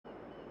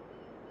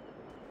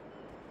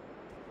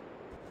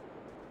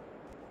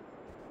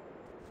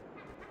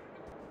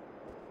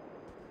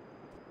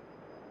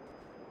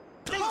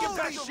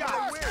Nice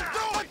shot.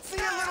 Let's see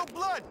a little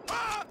blood.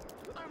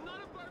 I'm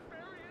not a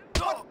barbarian.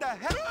 What the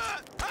heck?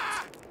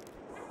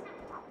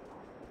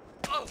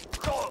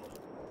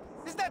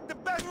 Is that the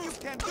best you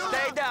can do?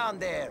 Stay down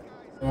there.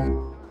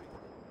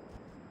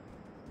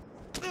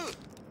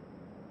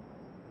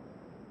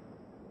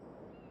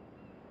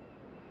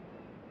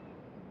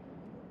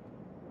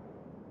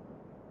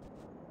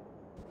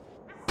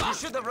 You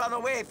should have run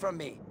away from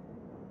me.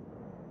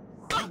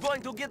 You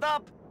going to get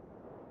up?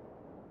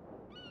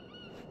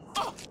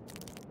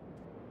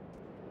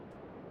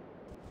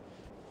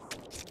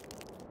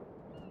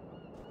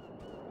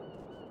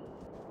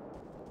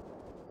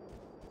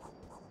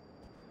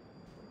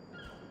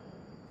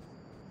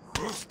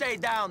 You stay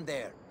down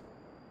there.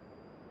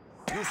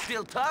 You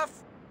still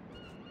tough?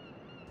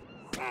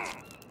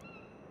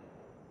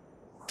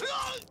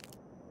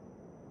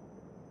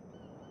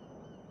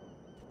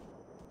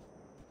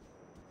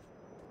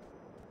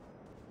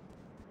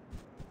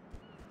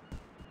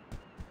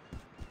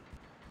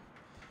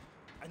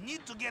 I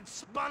need to get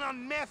spun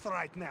on meth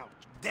right now.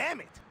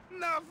 Damn it.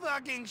 No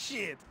fucking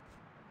shit.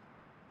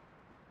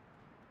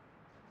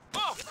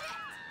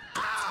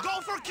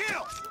 Go for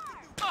kill!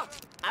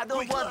 I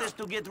don't want this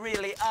to get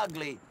really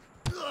ugly.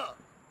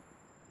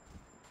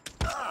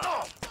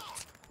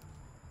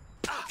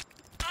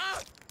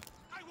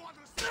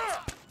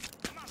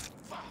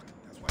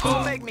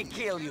 Don't make me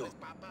kill you.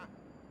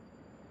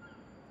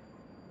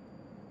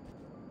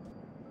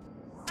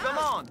 Come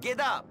on, get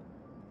up.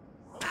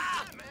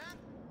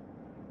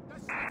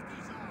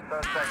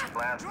 Suspect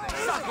blasting.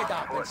 Suck it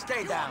up and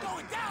stay down.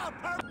 Going down!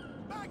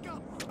 Back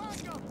up!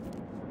 Back up!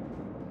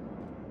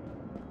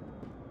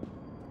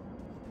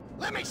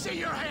 Let me see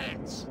your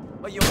hands!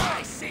 But you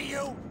I see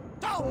you!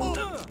 Don't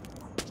move!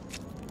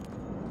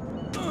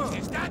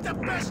 Is that the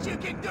best you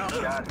can do?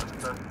 Got the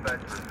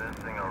suspect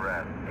resisting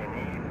arrest.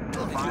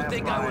 Did you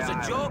think I was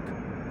a joke?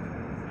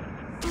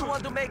 You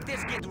want to make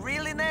this get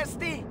really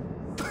nasty?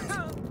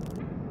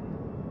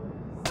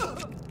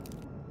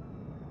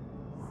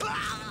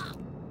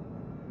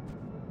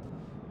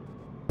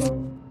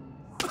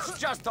 It's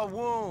just a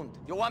wound.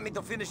 You want me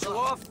to finish you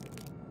off?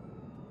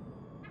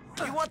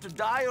 You want to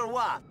die or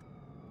what?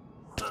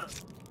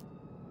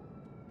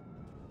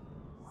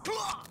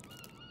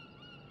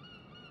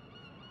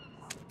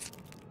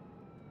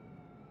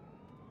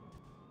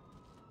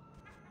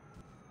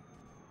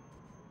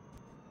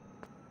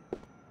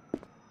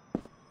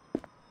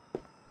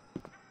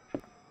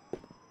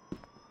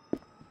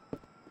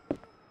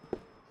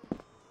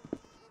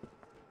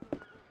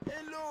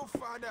 Hello,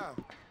 father.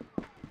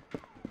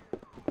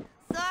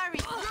 Sorry.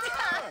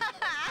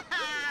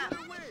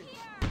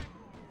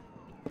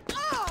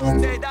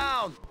 Stay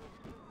down.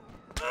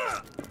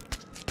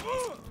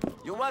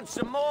 You want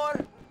some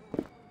more?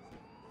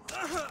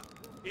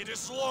 It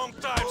is long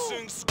time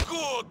since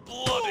good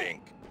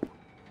blooding.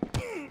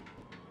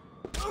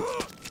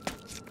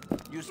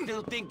 You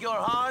still think you're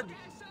hard?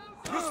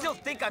 You still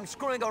think I'm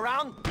screwing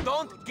around?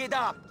 Don't get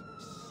up.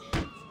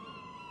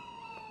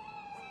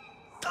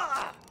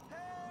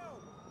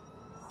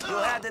 You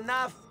had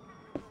enough?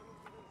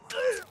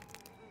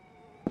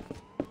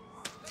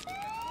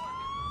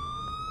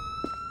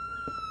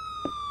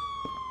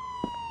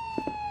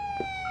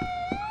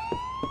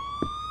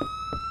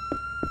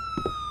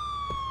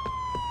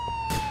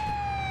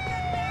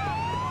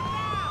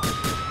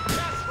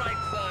 That's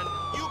right, son.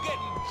 You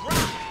getting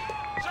dropped.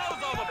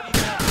 Show's over,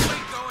 people. We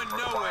ain't going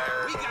nowhere.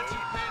 We got you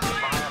pinned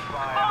down.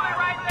 Hold it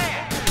right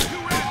there. You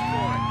asked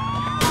for it.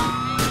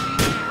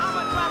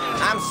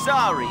 I'm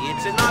sorry,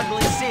 it's an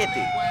ugly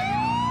city.